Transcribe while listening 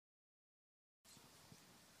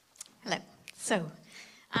So,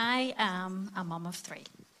 I am a mum of three.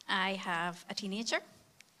 I have a teenager,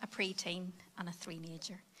 a preteen, and a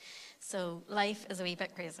three-nager. So, life is a wee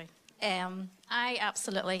bit crazy. I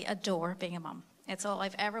absolutely adore being a mum. It's all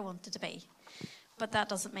I've ever wanted to be. But that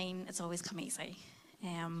doesn't mean it's always come easy.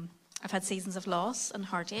 I've had seasons of loss and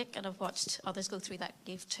heartache, and I've watched others go through that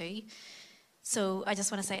grief too. So I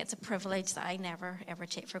just want to say it's a privilege that I never, ever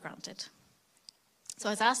take for granted. So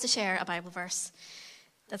I was asked to share a Bible verse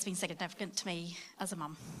that's been significant to me as a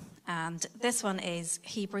mum. And this one is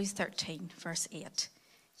Hebrews 13, verse 8.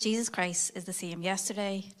 Jesus Christ is the same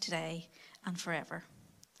yesterday, today, and forever.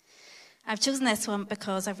 I've chosen this one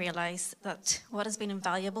because I've realised that what has been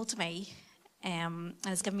invaluable to me and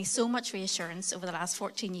has given me so much reassurance over the last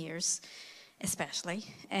 14 years, especially,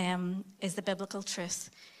 is the biblical truth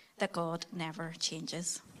that God never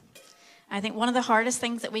changes. I think one of the hardest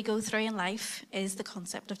things that we go through in life is the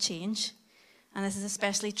concept of change. And this is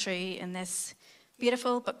especially true in this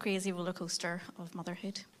beautiful but crazy roller coaster of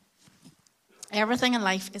motherhood. Everything in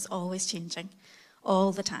life is always changing,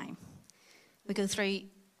 all the time. We go through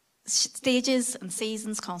stages and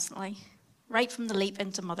seasons constantly. Right from the leap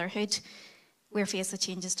into motherhood, we're faced with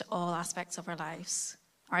changes to all aspects of our lives.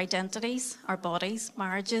 Our identities, our bodies,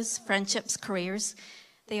 marriages, friendships, careers,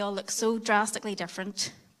 they all look so drastically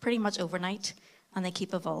different, pretty much overnight, and they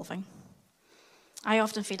keep evolving. I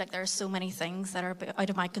often feel like there are so many things that are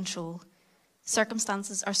out of my control.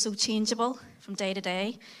 Circumstances are so changeable from day to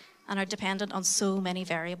day and are dependent on so many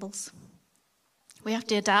variables. We have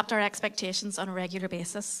to adapt our expectations on a regular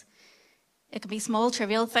basis. It can be small,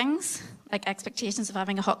 trivial things, like expectations of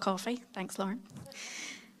having a hot coffee. Thanks, Lauren.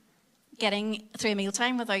 Getting through a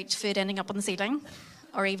mealtime without food ending up on the ceiling,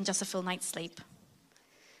 or even just a full night's sleep.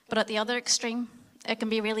 But at the other extreme, it can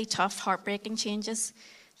be really tough, heartbreaking changes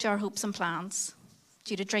to our hopes and plans,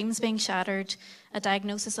 due to dreams being shattered, a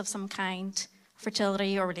diagnosis of some kind,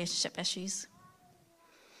 fertility or relationship issues.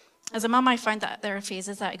 As a mum, I found that there are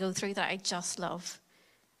phases that I go through that I just love,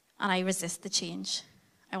 and I resist the change.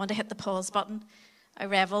 I want to hit the pause button. I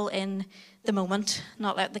revel in the moment,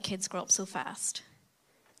 not let the kids grow up so fast.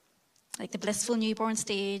 Like the blissful newborn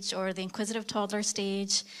stage, or the inquisitive toddler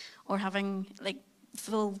stage, or having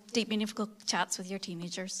full, deep, meaningful chats with your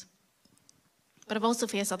teenagers. But I've also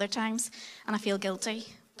faced other times, and I feel guilty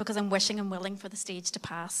because I'm wishing and willing for the stage to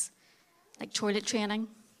pass. Like toilet training,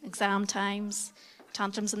 exam times,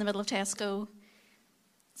 tantrums in the middle of Tesco.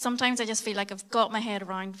 Sometimes I just feel like I've got my head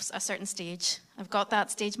around a certain stage. I've got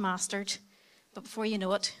that stage mastered, but before you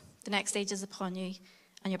know it, the next stage is upon you,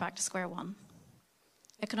 and you're back to square one.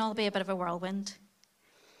 It can all be a bit of a whirlwind.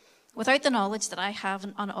 Without the knowledge that I have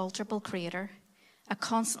an unalterable Creator, a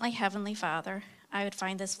constantly heavenly Father, I would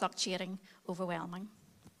find this fluctuating overwhelming.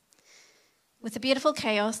 With the beautiful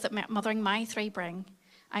chaos that mothering my three bring,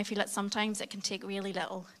 I feel that sometimes it can take really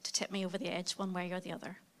little to tip me over the edge one way or the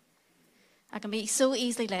other. I can be so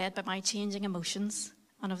easily led by my changing emotions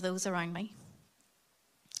and of those around me.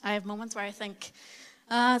 I have moments where I think,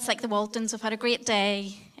 it's like the Waltons, we've had a great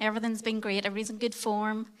day, everything's been great, everybody's in good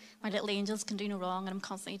form, my little angels can do no wrong, and I'm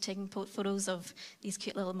constantly taking photos of these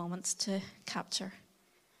cute little moments to capture.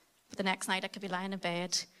 But the next night I could be lying in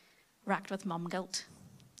bed, racked with mum guilt.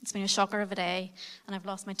 It's been a shocker of a day, and I've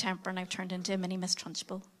lost my temper and I've turned into a mini Miss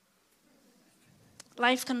Trunchbull.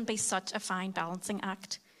 Life can be such a fine balancing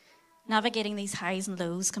act. Navigating these highs and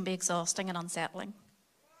lows can be exhausting and unsettling.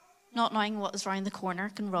 Not knowing what is round the corner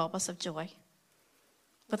can rob us of joy.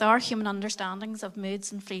 With our human understandings of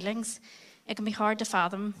moods and feelings, it can be hard to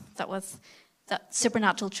fathom that with that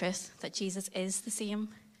supernatural truth that Jesus is the same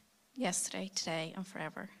yesterday, today, and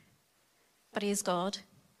forever. But he is God.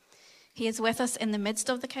 He is with us in the midst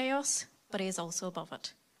of the chaos, but he is also above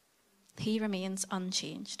it. He remains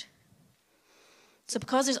unchanged. So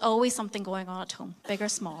because there's always something going on at home, big or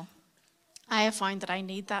small, I have found that I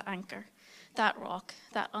need that anchor, that rock,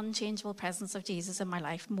 that unchangeable presence of Jesus in my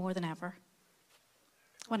life more than ever.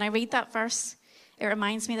 When I read that verse, it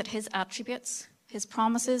reminds me that his attributes, his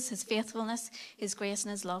promises, his faithfulness, his grace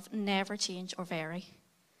and his love never change or vary.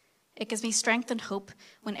 It gives me strength and hope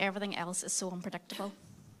when everything else is so unpredictable.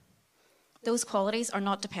 Those qualities are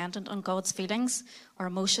not dependent on God's feelings or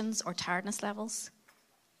emotions or tiredness levels.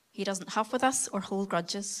 He doesn't huff with us or hold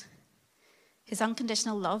grudges. His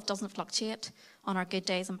unconditional love doesn't fluctuate on our good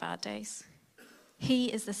days and bad days. He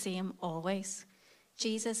is the same always.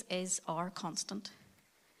 Jesus is our constant.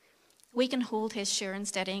 We can hold his sure and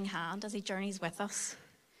steadying hand as he journeys with us.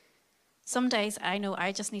 Some days I know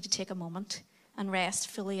I just need to take a moment and rest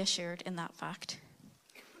fully assured in that fact.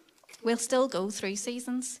 We'll still go through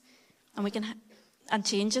seasons and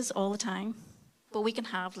changes all the time. but we can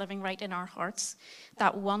have living right in our hearts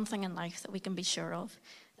that one thing in life that we can be sure of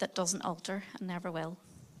that doesn't alter and never will.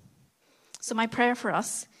 So my prayer for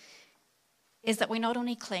us is that we not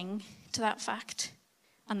only cling to that fact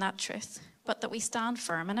and that truth, but that we stand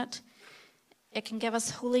firm in it. It can give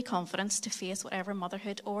us holy confidence to face whatever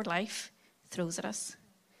motherhood or life throws at us,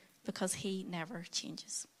 because he never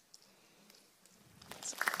changes.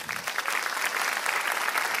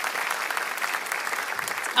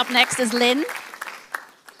 Up next is Lynn.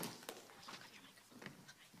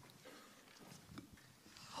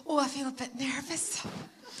 Oh, I feel a bit nervous.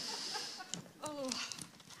 Oh,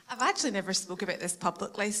 I've actually never spoke about this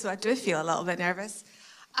publicly, so I do feel a little bit nervous.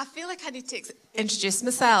 I feel like I need to introduce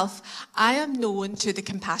myself. I am known to the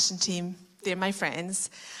Compassion team. They're my friends.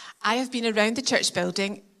 I have been around the church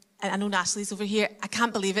building, and I know Natalie's over here. I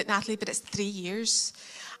can't believe it, Natalie, but it's 3 years.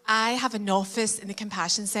 I have an office in the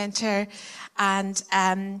Compassion Centre, and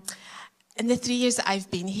in the 3 years that I've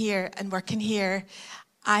been here and working here,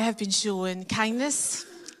 I have been shown kindness,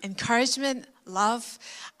 encouragement, love,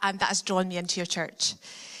 and that has drawn me into your church.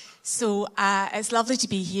 So it's lovely to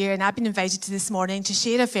be here, and I've been invited to this morning to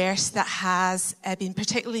share a verse that has been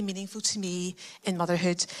particularly meaningful to me in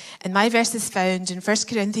motherhood. And my verse is found in 1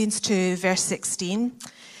 Corinthians 2, verse 16.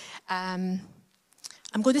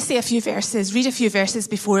 I'm going to say a few verses, read a few verses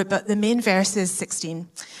before it, but the main verse is 16.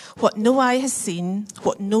 What no eye has seen,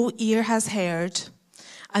 what no ear has heard,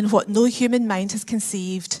 and what no human mind has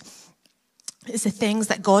conceived is the things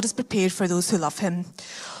that God has prepared for those who love him.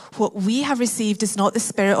 What we have received is not the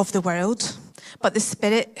spirit of the world, but the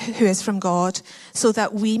Spirit who is from God, so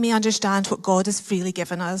that we may understand what God has freely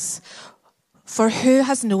given us. For who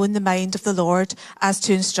has known the mind of the Lord as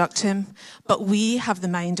to instruct him? But we have the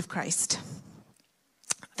mind of Christ.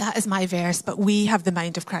 That is my verse, but we have the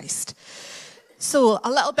mind of Christ. So a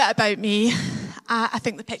little bit about me. I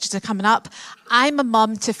think the pictures are coming up. I'm a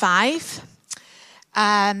mum to 5.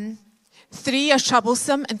 3 are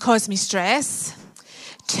troublesome and cause me stress.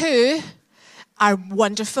 2 are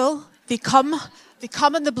wonderful. They come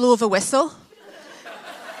on the blow of a whistle.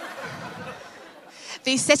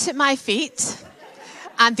 They sit at my feet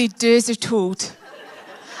and they do as they're told.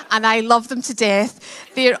 And I love them to death.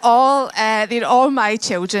 They're all my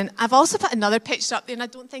children. I've also put another picture up there, and I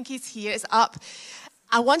don't think he's here. It's up.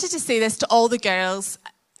 I wanted to say this to all the girls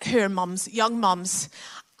who are mums, young mums.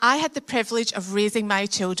 I had the privilege of raising my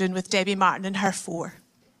children with Debbie Martin and her 4.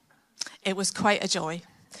 It was quite a joy.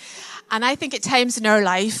 And I think at times in our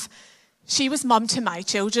life, she was mum to my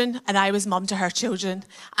children and I was mum to her children.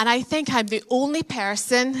 And I think I'm the only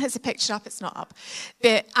person, is the picture up? It's not up.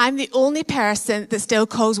 I'm the only person that still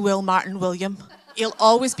calls Will Martin William. He'll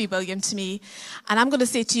always be William to me. And I'm going to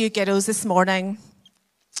say to you girls this morning,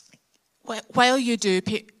 while you do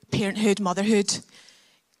parenthood, motherhood,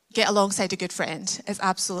 get alongside a good friend. It's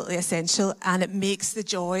absolutely essential, and it makes the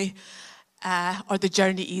joy or the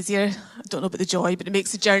journey easier. I don't know about the joy, but it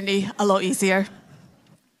makes the journey a lot easier.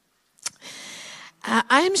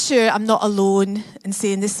 I am sure I'm not alone in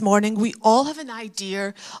saying this morning, we all have an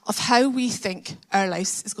idea of how we think our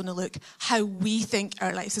lives is going to look, how we think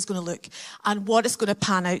our lives is going to look, and what it's going to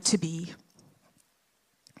pan out to be.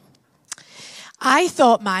 I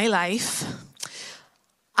thought my life,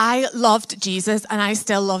 I loved Jesus, and I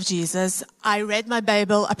still love Jesus. I read my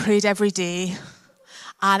Bible, I prayed every day,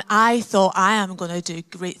 and I thought I am going to do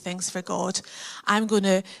great things for God. I'm going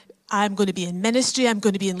to be in ministry, I'm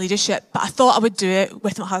going to be in leadership, but I thought I would do it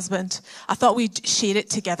with my husband. I thought we'd share it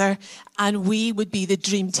together, and we would be the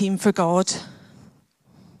dream team for God.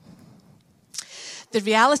 The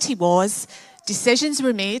reality was, decisions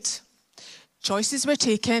were made, choices were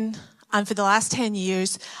taken, and for the last 10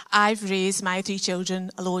 years, I've raised my 3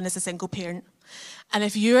 children alone as a single parent. And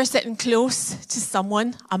if you are sitting close to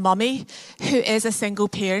someone, a mummy, who is a single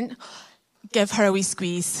parent, give her a wee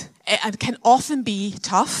squeeze. It can often be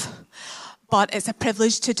tough, but it's a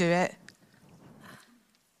privilege to do it.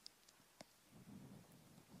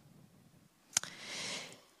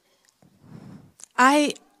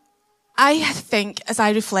 I think, as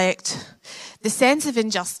I reflect, the sense of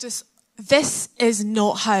injustice, this is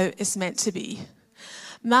not how it's meant to be.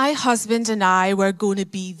 My husband and I were going to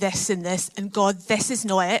be this and this, and God, this is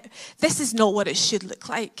not it. This is not what it should look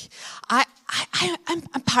like. I'm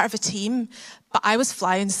part of a team, but I was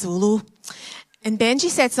flying solo. And Benji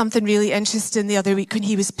said something really interesting the other week when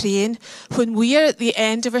he was praying. When we are at the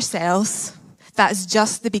end of ourselves, that is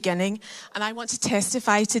just the beginning. And I want to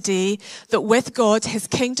testify today that with God, his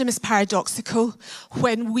kingdom is paradoxical.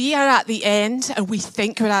 When we are at the end and we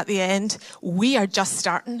think we're at the end, we are just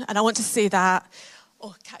starting. And I want to say that.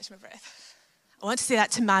 Oh, catch my breath. I want to say that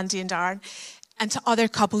to Mandy and Darren. and to other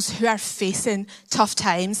couples who are facing tough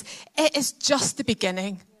times. It is just the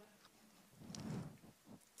beginning.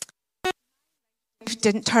 It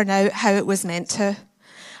didn't turn out how it was meant to.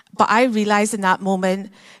 But I realised in that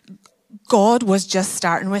moment, God was just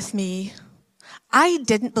starting with me. I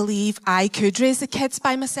didn't believe I could raise the kids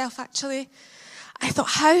by myself, actually. I thought,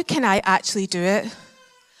 how can I actually do it?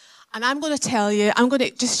 And I'm going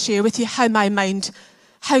to just share with you how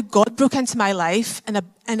God broke into my life in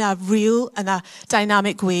a real and a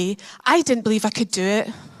dynamic way. I didn't believe I could do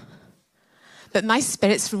it. But my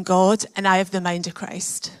spirit's from God and I have the mind of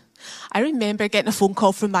Christ. I remember getting a phone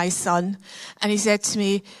call from my son and he said to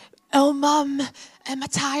me, "Oh, Mum, my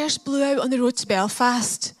tyres blew out on the road to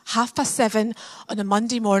Belfast, 7:30 on a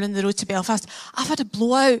Monday morning on the road to Belfast. I've had a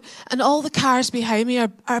blowout and all the cars behind me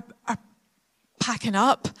are packing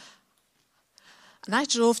up." And I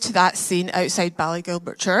drove to that scene outside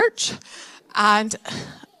Ballygilbert Church and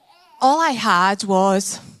all I had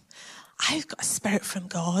was, I've got a spirit from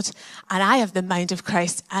God and I have the mind of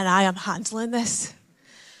Christ and I am handling this.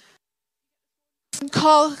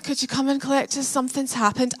 Call, could you come and collect us? Something's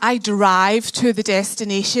happened. I drive to the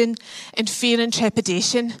destination in fear and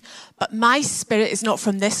trepidation, but my spirit is not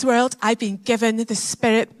from this world. I've been given the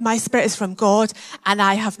spirit. My spirit is from God, and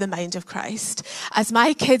I have the mind of Christ. As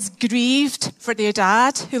my kids grieved for their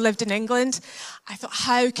dad who lived in England, I thought,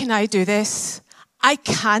 how can I do this? I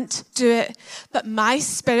can't do it, but my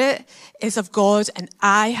spirit is of God, and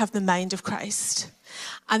I have the mind of Christ.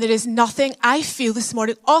 And there is nothing I feel this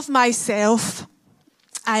morning of myself.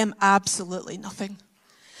 I am absolutely nothing.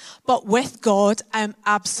 But with God, I am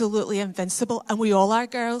absolutely invincible. And we all are,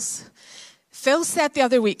 girls. Phil said the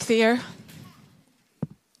other week there,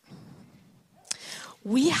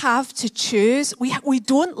 we have to choose. We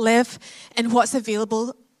don't live in what's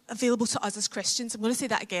available to us as Christians. I'm going to say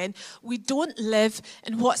that again. We don't live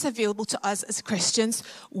in what's available to us as Christians.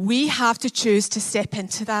 We have to choose to step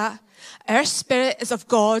into that. Our spirit is of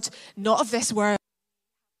God, not of this world.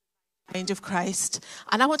 Mind of Christ.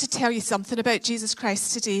 And I want to tell you something about Jesus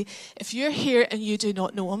Christ today. If you're here and you do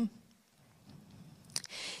not know him,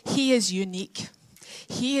 he is unique.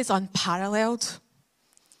 He is unparalleled.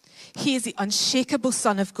 He is the unshakable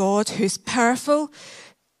Son of God who's powerful,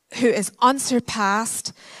 who is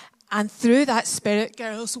unsurpassed. And through that spirit,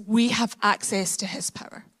 girls, we have access to his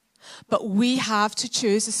power. But we have to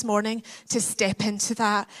choose this morning to step into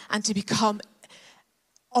that and to become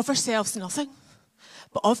of ourselves nothing.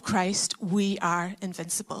 But of Christ, we are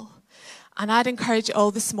invincible. And I'd encourage you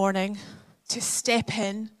all this morning to step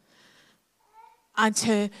in and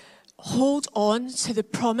to hold on to the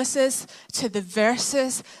promises, to the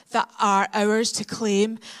verses that are ours to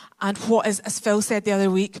claim, and what is, as Phil said the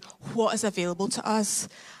other week, what is available to us.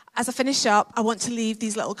 As I finish up, I want to leave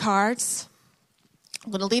these little cards.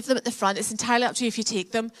 I'm going to leave them at the front. It's entirely up to you if you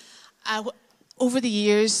take them. Over the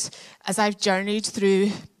years, as I've journeyed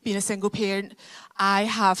through being a single parent, I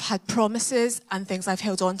have had promises and things I've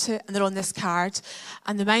held on to, and they're on this card.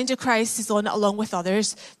 And the mind of Christ is on it along with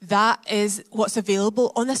others. That is what's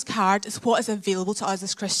available on this card, is what is available to us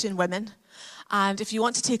as Christian women. And if you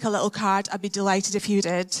want to take a little card, I'd be delighted if you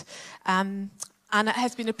did. And it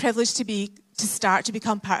has been a privilege to start to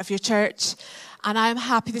become part of your church. And I'm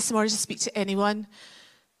happy this morning to speak to anyone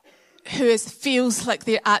who feels like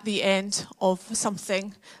they're at the end of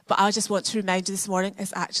something. But I just want to remind you this morning,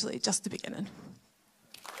 it's actually just the beginning.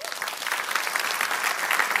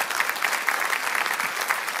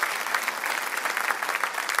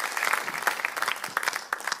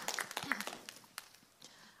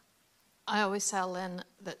 I always tell Lynn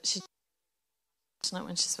that she's not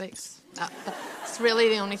when she speaks. It's really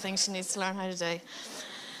the only thing she needs to learn how to do.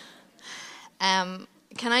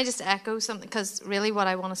 Can I just echo something? Because really what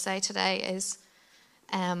I want to say today is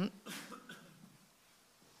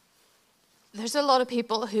there's a lot of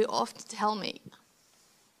people who often tell me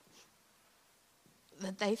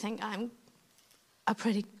that they think I'm a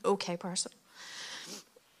pretty okay person.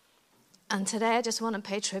 And today I just want to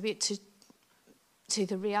pay tribute to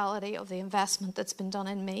the reality of the investment that's been done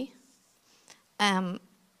in me. And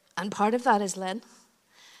part of that is Lynn.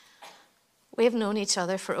 We have known each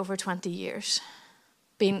other for over 20 years.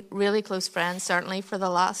 Been really close friends, certainly for the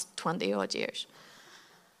last 20 odd years.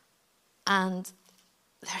 And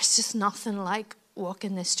there's just nothing like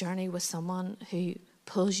walking this journey with someone who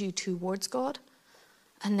pulls you towards God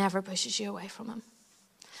and never pushes you away from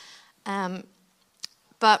him.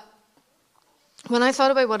 But when I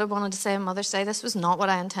thought about what I wanted to say on Mother's Day, this was not what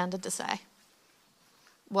I intended to say.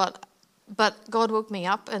 But God woke me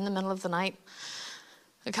up in the middle of the night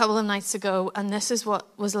a couple of nights ago, and this is what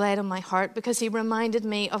was laid on my heart, because he reminded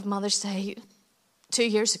me of Mother's Day 2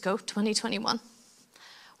 years ago, 2021.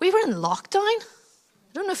 we were in lockdown.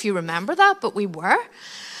 I don't know if you remember that, but we were.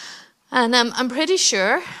 And I'm pretty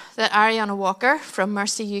sure that Ariana Walker from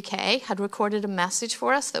Mercy UK had recorded a message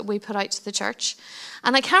for us that we put out to the church.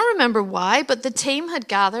 And I can't remember why, but the team had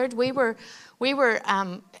gathered. We were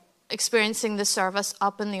experiencing the service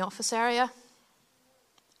up in the office area.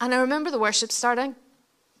 And I remember the worship starting.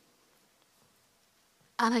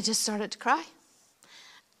 And I just started to cry.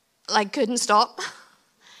 Like, couldn't stop.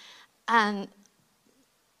 And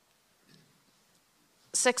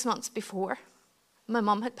 6 months before, my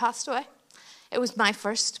mum had passed away. It was my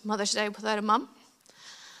first Mother's Day without a mum.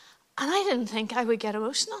 And I didn't think I would get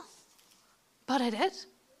emotional, but I did.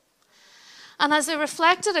 And as I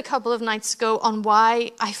reflected a couple of nights ago on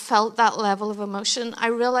why I felt that level of emotion, I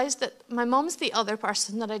realised that my mum's the other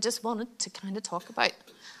person that I just wanted to kind of talk about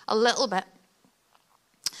a little bit.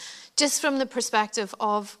 Just from the perspective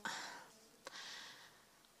of,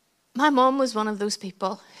 my mum was one of those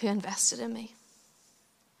people who invested in me.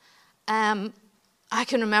 I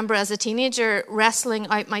can remember as a teenager wrestling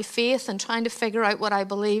out my faith and trying to figure out what I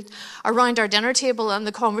believed around our dinner table and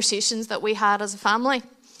the conversations that we had as a family.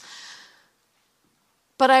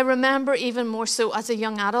 But I remember even more so as a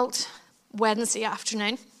young adult, Wednesday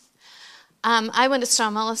afternoon. I went to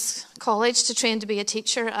Stranmillis College to train to be a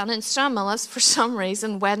teacher, and in Stranmillis, for some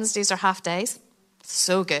reason, Wednesdays are half days.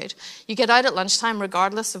 So good. You get out at lunchtime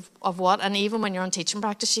regardless of what, and even when you're on teaching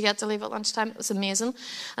practice, you get to leave at lunchtime. It was amazing.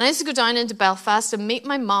 And I used to go down into Belfast and meet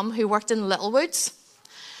my mum, who worked in Littlewoods.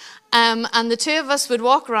 And the two of us would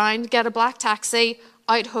walk around, get a black taxi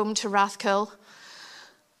out home to Rathcoole.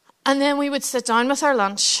 And then we would sit down with our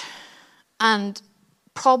lunch, and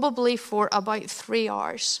probably for about 3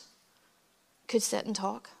 hours could sit and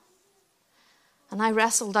talk. And I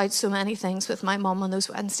wrestled out so many things with my mum on those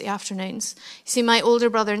Wednesday afternoons. You see, my older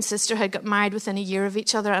brother and sister had got married within a year of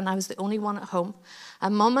each other, and I was the only one at home.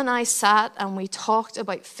 And Mum and I sat and we talked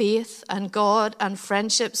about faith and God and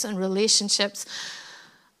friendships and relationships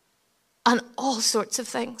and all sorts of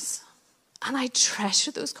things. And I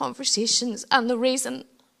treasure those conversations. And the reason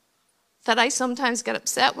that I sometimes get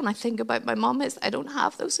upset when I think about my mum is I don't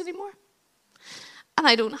have those anymore. And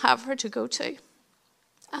I don't have her to go to.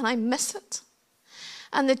 And I miss it.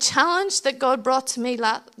 And the challenge that God brought to me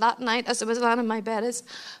that night as I was lying in my bed is,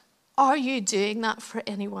 are you doing that for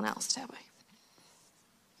anyone else, Debbie?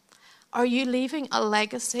 Are you leaving a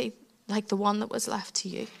legacy like the one that was left to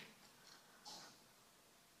you?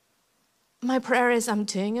 My prayer is I'm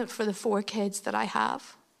doing it for the 4 kids that I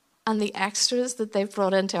have and the extras that they've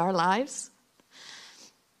brought into our lives.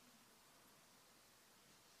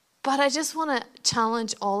 But I just want to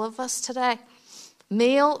challenge all of us today,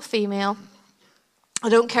 male, female. I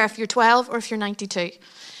don't care if you're 12 or if you're 92.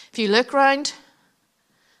 If you look around,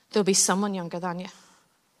 there'll be someone younger than you.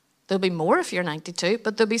 There'll be more if you're 92,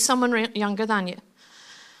 but there'll be someone younger than you.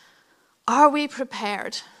 Are we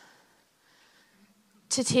prepared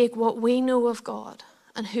to take what we know of God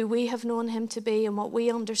and who we have known him to be and what we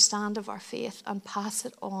understand of our faith and pass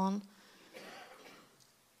it on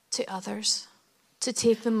to others, to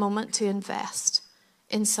take the moment to invest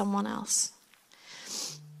in someone else?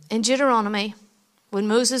 In Deuteronomy, when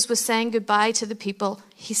Moses was saying goodbye to the people,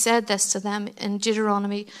 he said this to them in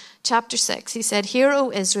Deuteronomy chapter 6. He said, "Hear,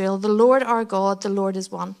 O Israel, the Lord our God, the Lord is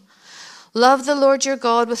one. Love the Lord your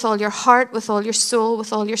God with all your heart, with all your soul,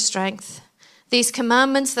 with all your strength. These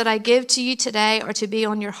commandments that I give to you today are to be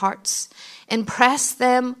on your hearts. Impress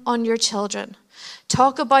them on your children.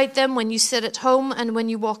 Talk about them when you sit at home and when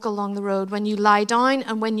you walk along the road, when you lie down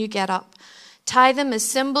and when you get up. Tie them as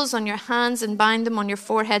symbols on your hands and bind them on your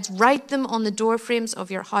foreheads. Write them on the doorframes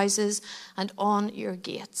of your houses and on your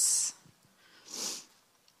gates."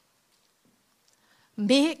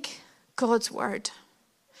 Make God's word,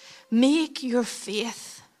 make your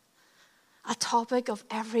faith a topic of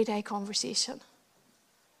everyday conversation.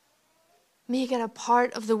 Make it a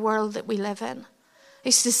part of the world that we live in. I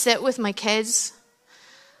used to sit with my kids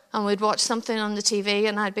and we'd watch something on the TV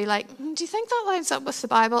and I'd be like, do you think that lines up with the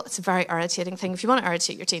Bible? It's a very irritating thing. If you want to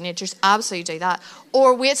irritate your teenagers, absolutely do that.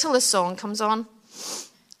 Or wait till a song comes on.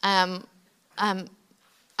 I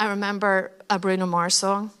remember a Bruno Mars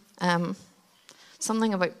song,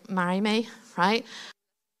 something about marry me, right?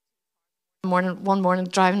 One morning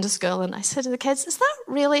driving to school and I said to the kids, is that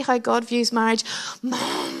really how God views marriage?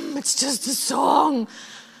 Mom, it's just a song.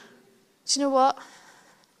 Do you know what?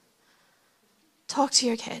 Talk to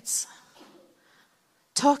your kids.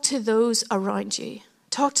 Talk to those around you.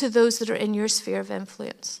 Talk to those that are in your sphere of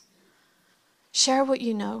influence. Share what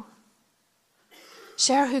you know.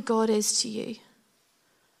 Share who God is to you.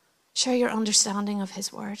 Share your understanding of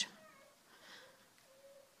his word.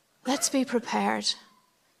 Let's be prepared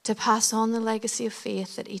to pass on the legacy of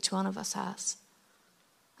faith that each one of us has.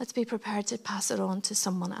 Let's be prepared to pass it on to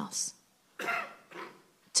someone else.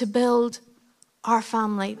 To build our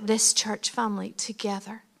family, this church family,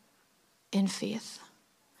 together in faith.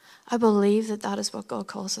 I believe that that is what God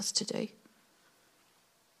calls us to do.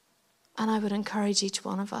 And I would encourage each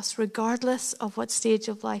one of us, regardless of what stage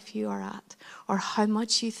of life you are at or how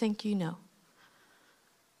much you think you know,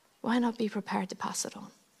 why not be prepared to pass it on?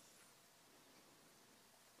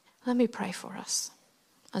 Let me pray for us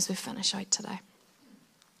as we finish out today.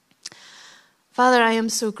 Father, I am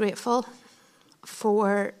so grateful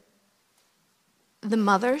for the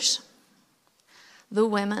mothers, the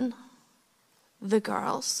women, the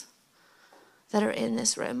girls that are in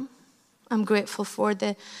this room. I'm grateful for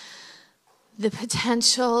the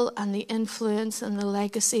potential and the influence and the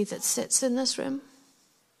legacy that sits in this room.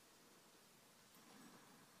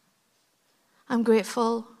 I'm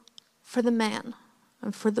grateful for the men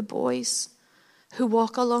and for the boys who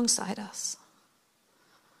walk alongside us.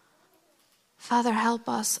 Father, help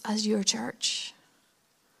us as your church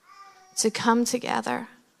to come together,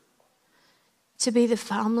 to be the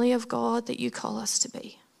family of God that you call us to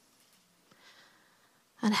be.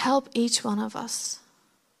 And help each one of us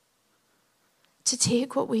to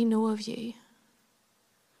take what we know of you,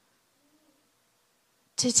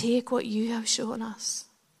 to take what you have shown us,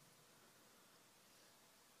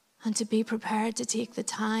 and to be prepared to take the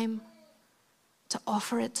time to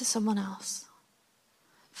offer it to someone else.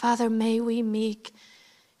 Father, may we make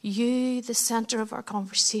you the center of our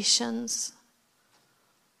conversations,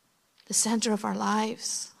 the center of our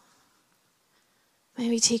lives. May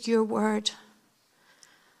we take your word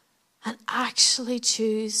and actually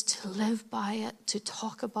choose to live by it, to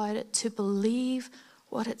talk about it, to believe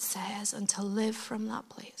what it says, and to live from that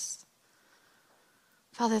place.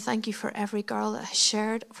 Father, thank you for every girl that has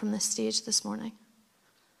shared from this stage this morning.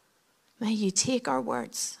 May you take our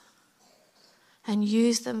words and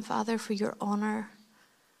use them, Father, for your honor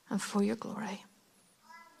and for your glory.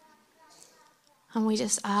 And we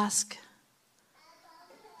just ask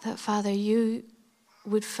that, Father, you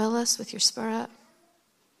would fill us with your Spirit,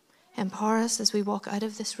 empower us as we walk out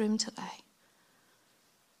of this room today.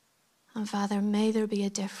 And Father, may there be a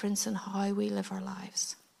difference in how we live our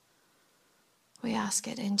lives. We ask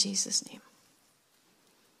it in Jesus' name.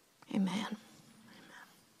 Amen.